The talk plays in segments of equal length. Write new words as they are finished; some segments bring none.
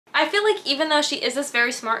I feel like even though she is this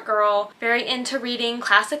very smart girl, very into reading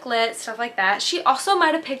classic lit, stuff like that, she also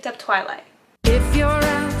might have picked up Twilight. If you're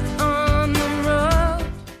out on the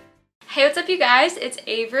road. Hey, what's up you guys? It's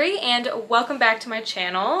Avery and welcome back to my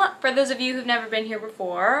channel. For those of you who've never been here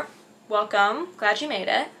before, welcome. Glad you made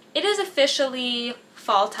it. It is officially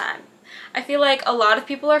fall time. I feel like a lot of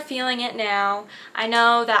people are feeling it now. I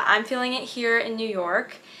know that I'm feeling it here in New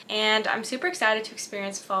York, and I'm super excited to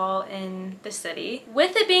experience fall in the city.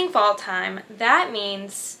 With it being fall time, that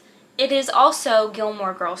means it is also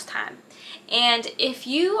Gilmore Girls time. And if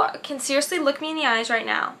you can seriously look me in the eyes right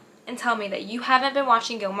now and tell me that you haven't been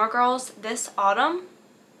watching Gilmore Girls this autumn,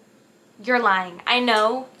 you're lying. I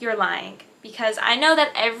know you're lying, because I know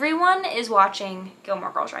that everyone is watching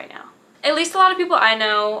Gilmore Girls right now. At least a lot of people I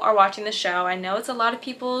know are watching the show. I know it's a lot of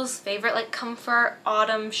people's favorite like comfort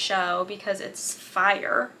autumn show because it's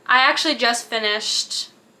fire. I actually just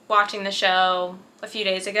finished watching the show a few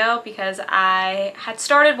days ago because I had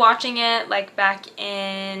started watching it like back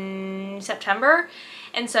in September,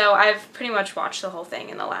 and so I've pretty much watched the whole thing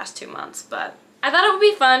in the last 2 months. But I thought it would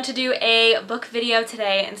be fun to do a book video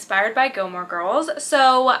today inspired by Gilmore Girls,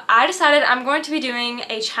 so I decided I'm going to be doing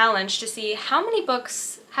a challenge to see how many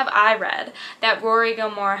books have I read that Rory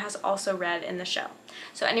Gilmore has also read in the show.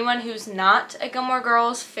 So anyone who's not a Gilmore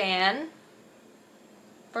Girls fan,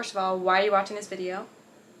 first of all, why are you watching this video?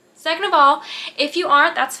 Second of all, if you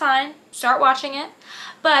aren't, that's fine. Start watching it.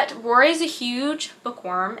 But Rory's a huge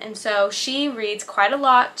bookworm, and so she reads quite a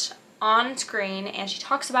lot on screen and she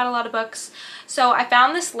talks about a lot of books. So I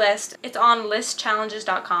found this list. It's on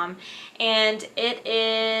listchallenges.com, and it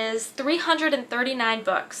is 339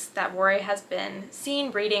 books that Rory has been seen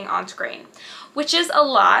reading on screen, which is a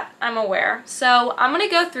lot, I'm aware. So I'm going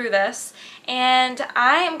to go through this and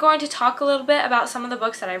I am going to talk a little bit about some of the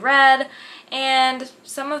books that I read and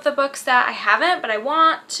some of the books that I haven't but I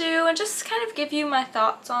want to, and just kind of give you my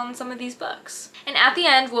thoughts on some of these books. And at the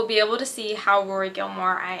end we'll be able to see how Rory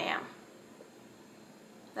Gilmore I am.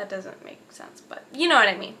 That doesn't make sense, but you know what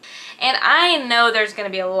I mean. And I know there's going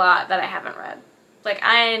to be a lot that I haven't read. Like,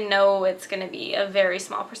 I know it's going to be a very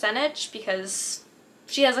small percentage because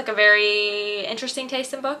she has like a very interesting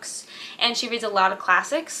taste in books, and she reads a lot of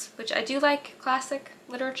classics, which I do like classic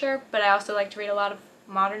literature, but I also like to read a lot of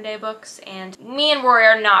modern day books, and me and Rory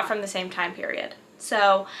are not from the same time period.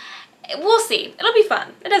 So we'll see. It'll be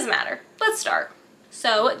fun. It doesn't matter. Let's start.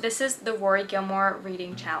 So this is the Rory Gilmore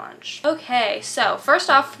reading challenge. Okay, so first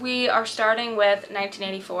off we are starting with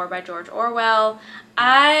 1984 by George Orwell.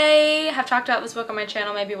 I have talked about this book on my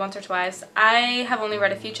channel maybe once or twice. I have only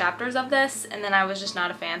read a few chapters of this and then I was just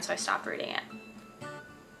not a fan, so I stopped reading it.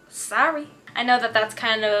 Sorry. I know that that's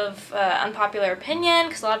kind of unpopular opinion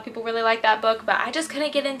because a lot of people really like that book, but I just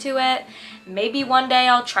couldn't get into it. Maybe one day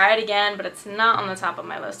I'll try it again, but it's not on the top of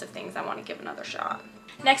my list of things I want to give another shot.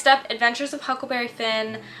 Next up, Adventures of Huckleberry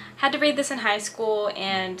Finn. Had to read this in high school,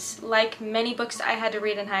 and like many books I had to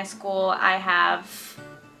read in high school, I have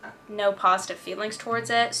no positive feelings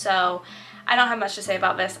towards it, so I don't have much to say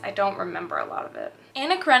about this. I don't remember a lot of it.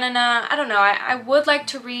 Anna Karenina, I don't know, I would like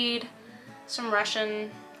to read some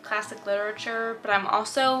Russian classic literature, but I'm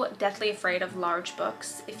also deathly afraid of large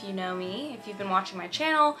books. If you know me, if you've been watching my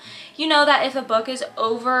channel, you know that if a book is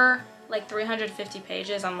over like 350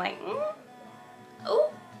 pages, I'm like,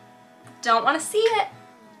 oh, don't want to see it.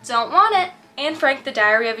 Don't want it. Anne Frank, The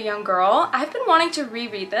Diary of a Young Girl. I've been wanting to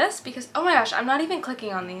reread this because, oh my gosh, I'm not even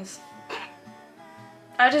clicking on these.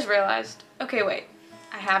 I just realized. Okay, wait.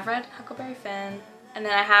 I have read Huckleberry Finn, and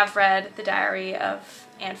then I have read The Diary of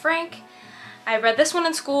Anne Frank. I read this one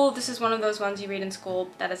in school. This is one of those ones you read in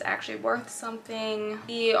school that is actually worth something.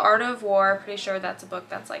 The Art of War, pretty sure that's a book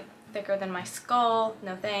that's like thicker than my skull.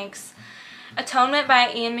 No thanks. Atonement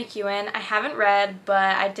by Ian McEwan. I haven't read,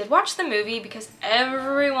 but I did watch the movie because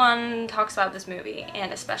everyone talks about this movie,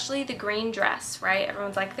 and especially the green dress, right?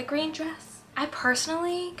 Everyone's like, the green dress. I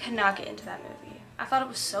personally could not get into that movie. I thought it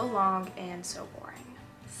was so long and so boring.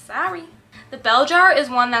 Sorry. The Bell Jar is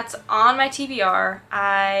one that's on my TBR.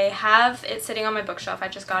 I have it sitting on my bookshelf. I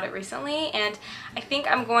just got it recently, and I think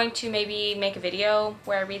I'm going to maybe make a video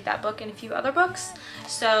where I read that book and a few other books.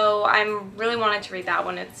 So I'm really wanting to read that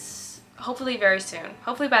one. It's hopefully very soon.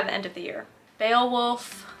 Hopefully by the end of the year.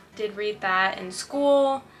 Beowulf, did read that in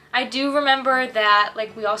school. I do remember that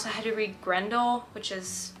like we also had to read Grendel, which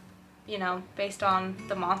is, you know, based on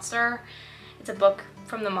the monster. It's a book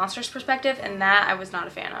from the monster's perspective, and that I was not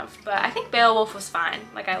a fan of. But I think Beowulf was fine.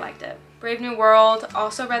 Like, I liked it. Brave New World,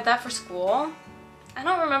 also read that for school. I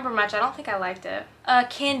don't remember much. I don't think I liked it.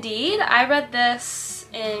 Candide, I read this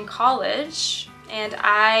in college, and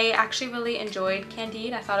I actually really enjoyed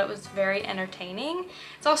Candide. I thought it was very entertaining.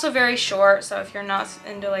 It's also very short, so if you're not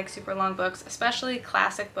into like super long books, especially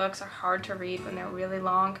classic books are hard to read when they're really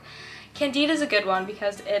long, Candide is a good one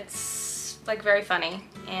because it's like very funny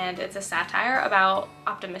and it's a satire about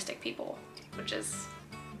optimistic people, which is,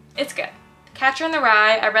 it's good. Catcher in the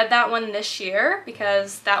Rye, I read that one this year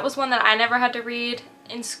because that was one that I never had to read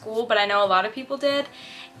in school, but I know a lot of people did,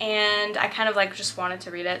 and I kind of like just wanted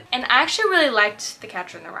to read it. And I actually really liked The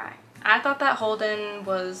Catcher in the Rye. I thought that Holden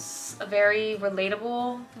was a very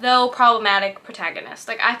relatable, though problematic protagonist.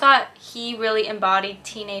 Like, I thought he really embodied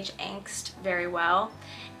teenage angst very well,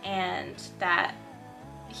 and that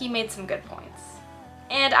he made some good points.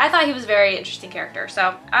 And I thought he was a very interesting character,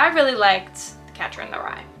 so I really liked The Catcher in the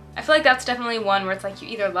Rye. I feel like that's definitely one where it's like you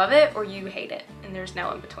either love it or you hate it, and there's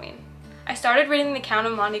no in between. I started reading The Count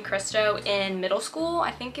of Monte Cristo in middle school.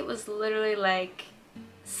 I think it was literally like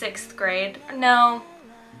 6th grade. No,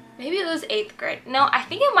 maybe it was 8th grade. No, I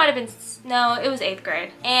think it might have been, no, it was 8th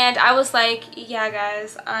grade. And I was like, yeah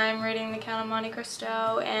guys, I'm reading The Count of Monte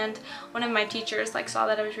Cristo, and one of my teachers like saw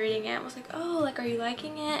that I was reading it and was like, oh, like, are you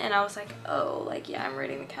liking it? And I was like, oh, like, yeah, I'm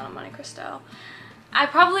reading The Count of Monte Cristo. I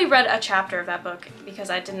probably read a chapter of that book because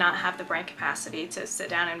I did not have the brain capacity to sit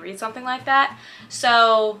down and read something like that.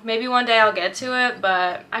 So maybe one day I'll get to it,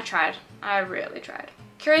 but I tried. I really tried.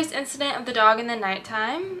 Curious Incident of the Dog in the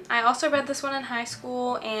Nighttime. I also read this one in high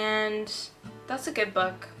school, and that's a good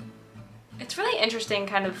book. It's really interesting,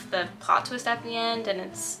 kind of the plot twist at the end, and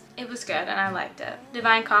it was good and I liked it.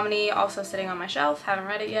 Divine Comedy, also sitting on my shelf, haven't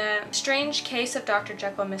read it yet. Strange Case of Dr.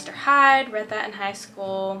 Jekyll and Mr. Hyde, read that in high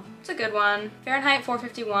school. It's a good one. Fahrenheit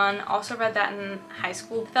 451, also read that in high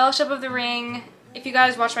school. Fellowship of the Ring. If you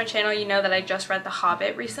guys watch my channel, you know that I just read The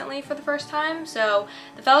Hobbit recently for the first time, so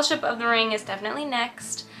The Fellowship of the Ring is definitely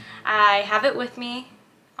next. I have it with me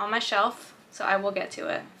on my shelf, so I will get to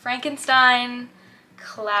it. Frankenstein,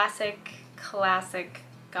 classic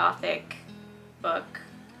gothic book.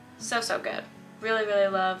 So good. Really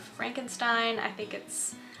love Frankenstein. I think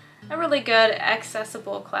it's a really good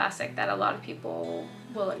accessible classic that a lot of people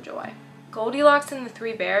will enjoy. Goldilocks and the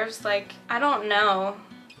Three Bears, like, I don't know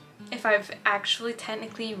if I've actually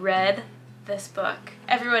technically read this book.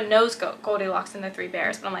 Everyone knows Goldilocks and the Three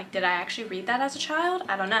Bears, but I'm like, did I actually read that as a child?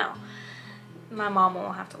 I don't know. My mom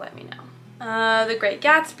will have to let me know. The Great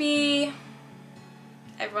Gatsby.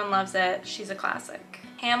 Everyone loves it. She's a classic.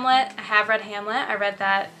 Hamlet. I have read Hamlet. I read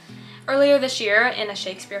that earlier this year in a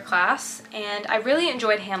Shakespeare class, and I really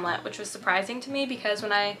enjoyed Hamlet, which was surprising to me because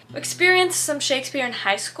when I experienced some Shakespeare in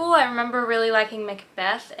high school, I remember really liking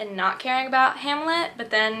Macbeth and not caring about Hamlet,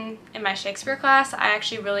 but then in my Shakespeare class, I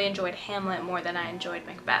actually really enjoyed Hamlet more than I enjoyed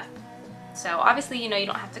Macbeth. So obviously, you know, you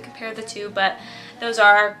don't have to compare the two, but those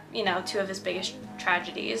are, you know, two of his biggest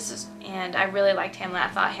tragedies, and I really liked Hamlet. I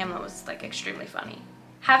thought Hamlet was like extremely funny.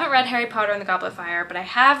 Haven't read Harry Potter and the Goblet of Fire, but I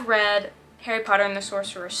have read Harry Potter and the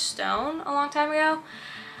Sorcerer's Stone a long time ago.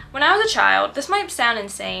 When I was a child, this might sound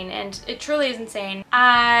insane, and it truly is insane,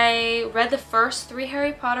 I read the first 3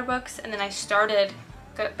 Harry Potter books, and then I started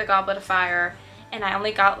the Goblet of Fire, and I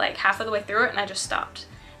only got like half of the way through it and I just stopped.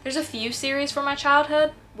 There's a few series from my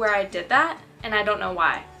childhood where I did that, and I don't know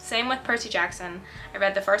why. Same with Percy Jackson. I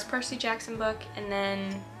read the first Percy Jackson book, and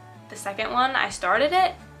then the second one, I started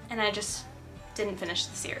it, and I just didn't finish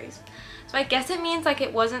the series. So I guess it means like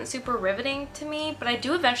it wasn't super riveting to me, but I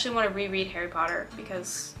do eventually want to reread Harry Potter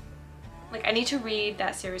because like I need to read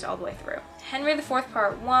that series all the way through. Henry IV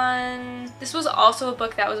Part 1. This was also a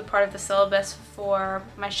book that was a part of the syllabus for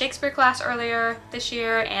my Shakespeare class earlier this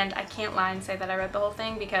year, and I can't lie and say that I read the whole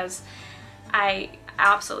thing because I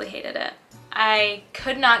absolutely hated it. I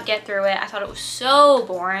could not get through it. I thought it was so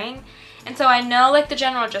boring, and so I know like the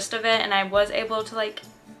general gist of it, and I was able to like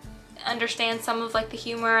understand some of like the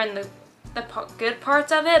humor and the good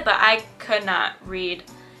parts of it, but I could not read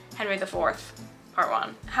Henry IV Part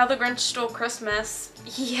 1. How the Grinch Stole Christmas.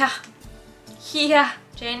 Yeah.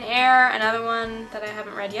 Jane Eyre, another one that I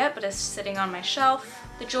haven't read yet but is sitting on my shelf.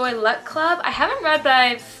 The Joy Luck Club. I haven't read, but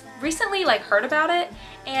I've recently like heard about it,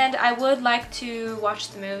 and I would like to watch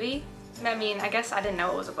the movie. I mean, I guess I didn't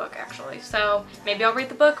know it was a book actually, so maybe I'll read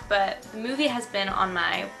the book, but the movie has been on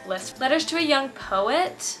my list. Letters to a Young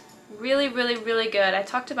Poet. Really good. I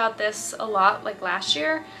talked about this a lot like last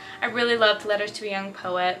year. I really loved Letters to a Young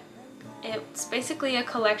Poet. It's basically a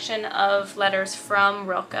collection of letters from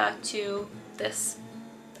Rilke to this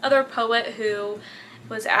other poet who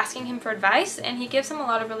was asking him for advice, and he gives him a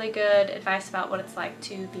lot of really good advice about what it's like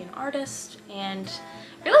to be an artist and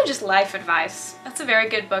really just life advice. That's a very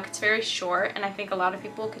good book. It's very short, and I think a lot of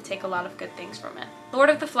people could take a lot of good things from it. Lord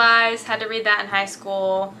of the Flies, had to read that in high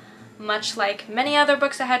school. Much like many other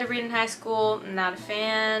books I had to read in high school, not a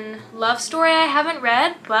fan. Love Story I haven't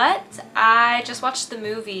read, but I just watched the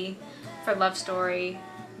movie for Love Story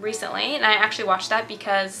recently, and I actually watched that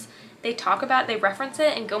because they reference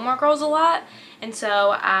it in Gilmore Girls a lot, and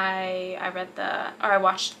so I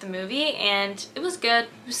watched the movie, and it was good.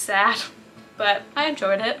 It was sad, but I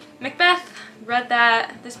enjoyed it. Macbeth, read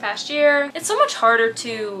that this past year. It's so much harder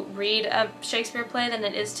to read a Shakespeare play than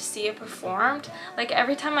it is to see it performed. Like,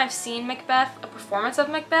 every time I've seen Macbeth, a performance of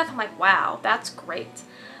Macbeth, I'm like, wow, that's great.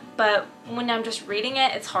 But when I'm just reading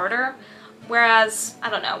it, it's harder. Whereas,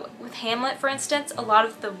 I don't know, with Hamlet, for instance, a lot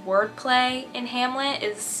of the wordplay in Hamlet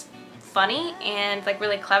is funny and like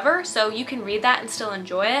really clever, so you can read that and still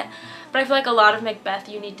enjoy it. But I feel like a lot of Macbeth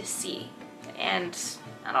you need to see, and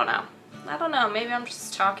I don't know, maybe I'm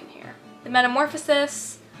just talking here. The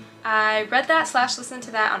Metamorphosis, I read that / listened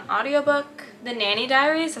to that on audiobook. The Nanny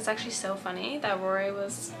Diaries, that's actually so funny that Rory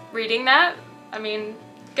was reading that. I mean,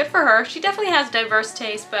 good for her. She definitely has diverse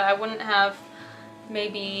taste, but I wouldn't have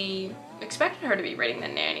maybe expected her to be reading the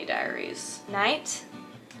Nanny Diaries. Night,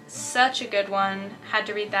 such a good one. Had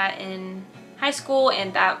to read that in high school,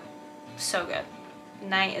 and that was so good.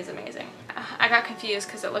 Night is amazing. I got confused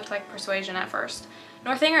because it looked like Persuasion at first.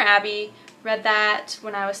 Northanger Abbey, read that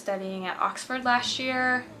when I was studying at Oxford last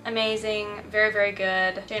year. Amazing, very, very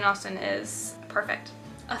good. Jane Austen is perfect.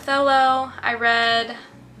 Othello, I read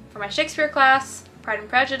for my Shakespeare class. Pride and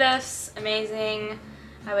Prejudice, amazing.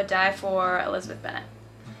 I would die for Elizabeth Bennet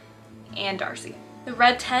and Darcy. The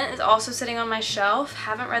Red Tent is also sitting on my shelf.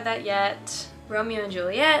 Haven't read that yet. Romeo and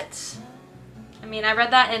Juliet. I mean, I read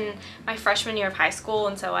that in my freshman year of high school,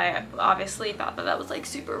 and so I obviously thought that that was like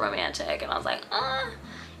super romantic, and I was like,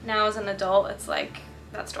 Now as an adult, it's like,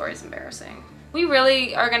 that story's embarrassing. We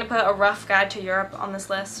really are gonna put A Rough Guide to Europe on this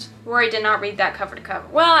list. Rory did not read that cover to cover.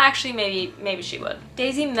 Well, actually, maybe she would.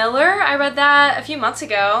 Daisy Miller, I read that a few months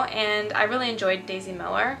ago, and I really enjoyed Daisy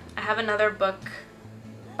Miller. I have another book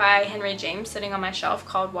by Henry James sitting on my shelf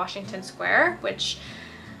called Washington Square, which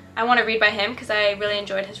I want to read by him because I really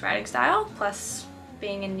enjoyed his writing style. Plus,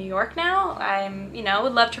 being in New York now,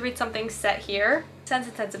 would love to read something set here. Sense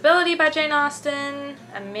and Sensibility by Jane Austen,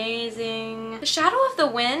 amazing. The Shadow of the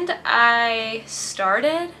Wind I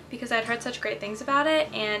started because I'd heard such great things about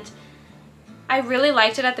it, and I really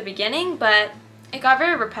liked it at the beginning, but it got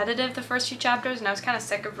very repetitive the first few chapters, and I was kind of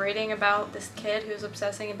sick of reading about this kid who's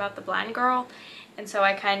obsessing about the blind girl, and so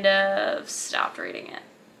I kind of stopped reading it.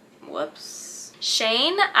 Whoops.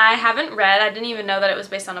 Shane, I haven't read. I didn't even know that it was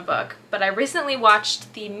based on a book, but I recently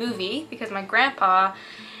watched the movie because my grandpa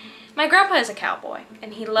is a cowboy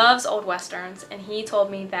and he loves old westerns, and he told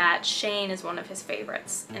me that Shane is one of his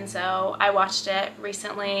favorites, and so I watched it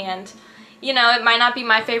recently, and it might not be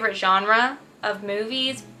my favorite genre of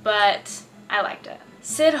movies, but I liked it.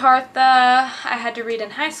 Siddhartha, I had to read in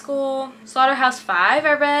high school. Slaughterhouse-5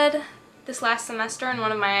 I read this last semester in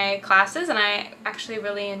one of my classes, and I actually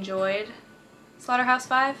really enjoyed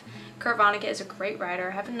Slaughterhouse-5. Kurt Vonnegut is a great writer.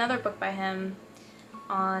 I have another book by him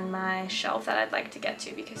on my shelf that I'd like to get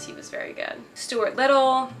to because he was very good. Stuart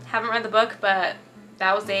Little, haven't read the book, but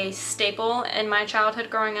that was a staple in my childhood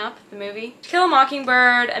growing up, the movie. To Kill a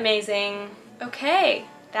Mockingbird, amazing. Okay,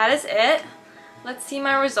 that is it. Let's see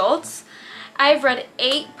my results. I've read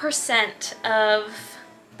 8% of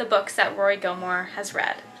the books that Rory Gilmore has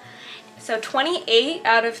read. So 28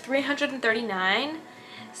 out of 339.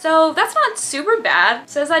 So that's not super bad. It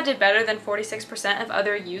says I did better than 46% of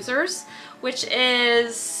other users, which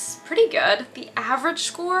is pretty good. The average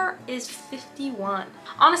score is 51.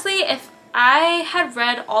 Honestly, if I had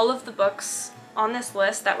read all of the books on this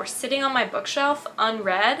list that were sitting on my bookshelf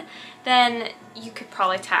unread, then you could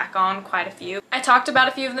probably tack on quite a few. I talked about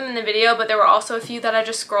a few of them in the video, but there were also a few that I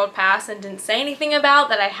just scrolled past and didn't say anything about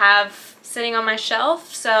that I have sitting on my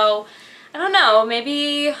shelf. So I don't know,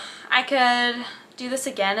 maybe I could do this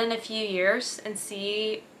again in a few years and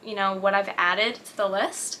see, what I've added to the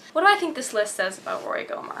list. What do I think this list says about Rory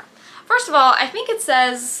Gilmore? First of all, I think it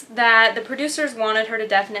says that the producers wanted her to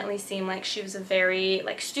definitely seem like she was a very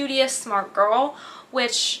studious, smart girl,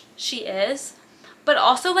 which she is. But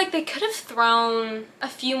also, they could have thrown a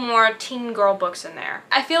few more teen girl books in there.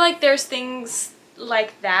 I feel like there's things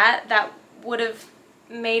like that would have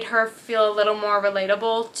made her feel a little more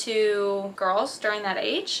relatable to girls during that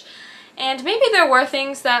age. And maybe there were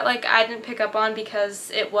things that I didn't pick up on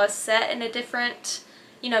because it was set in a different,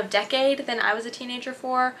 decade than I was a teenager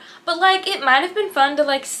for. But it might have been fun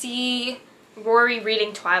to see Rory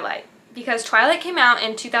reading Twilight, because Twilight came out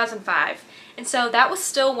in 2005. And so that was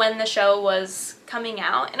still when the show was coming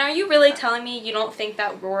out. And are you really telling me you don't think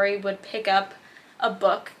that Rory would pick up a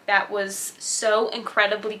book that was so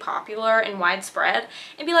incredibly popular and widespread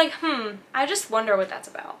and be like, I just wonder what that's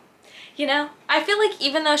about. You know? I feel like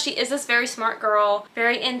even though she is this very smart girl,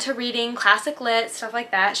 very into reading classic lit, stuff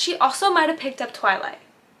like that, she also might have picked up Twilight.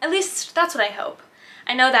 At least that's what I hope.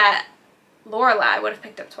 I know that Lorelai would have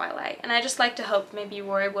picked up Twilight, and I just like to hope maybe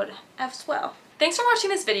Rory would as well. Thanks for watching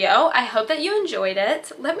this video. I hope that you enjoyed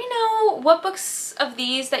it. Let me know what books of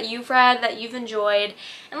these that you've read that you've enjoyed,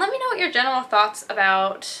 and let me know what your general thoughts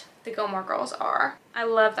about the Gilmore Girls are. I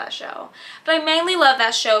love that show. But I mainly love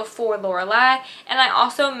that show for Lorelai, and I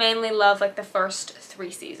also mainly love like the first 3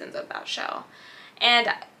 seasons of that show. And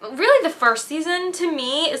really the first season to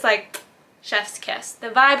me is like chef's kiss. The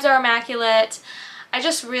vibes are immaculate. I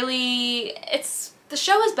just really, the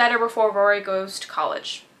show is better before Rory goes to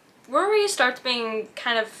college. Rory starts being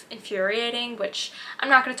kind of infuriating, which I'm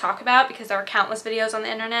not going to talk about because there are countless videos on the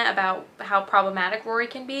internet about how problematic Rory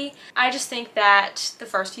can be. I just think that the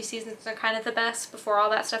first few seasons are kind of the best before all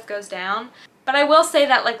that stuff goes down. But I will say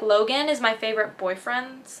that like Logan is my favorite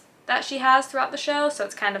boyfriend that she has throughout the show, so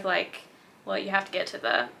it's kind of like, well, you have to get to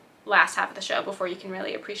the last half of the show before you can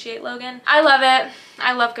really appreciate Logan. I love it.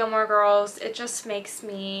 I love Gilmore Girls. It just makes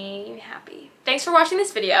me happy. Thanks for watching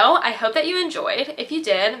this video. I hope that you enjoyed. If you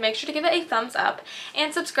did, make sure to give it a thumbs up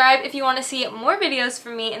and subscribe if you want to see more videos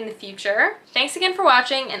from me in the future. Thanks again for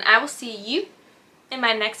watching, and I will see you in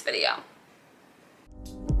my next video.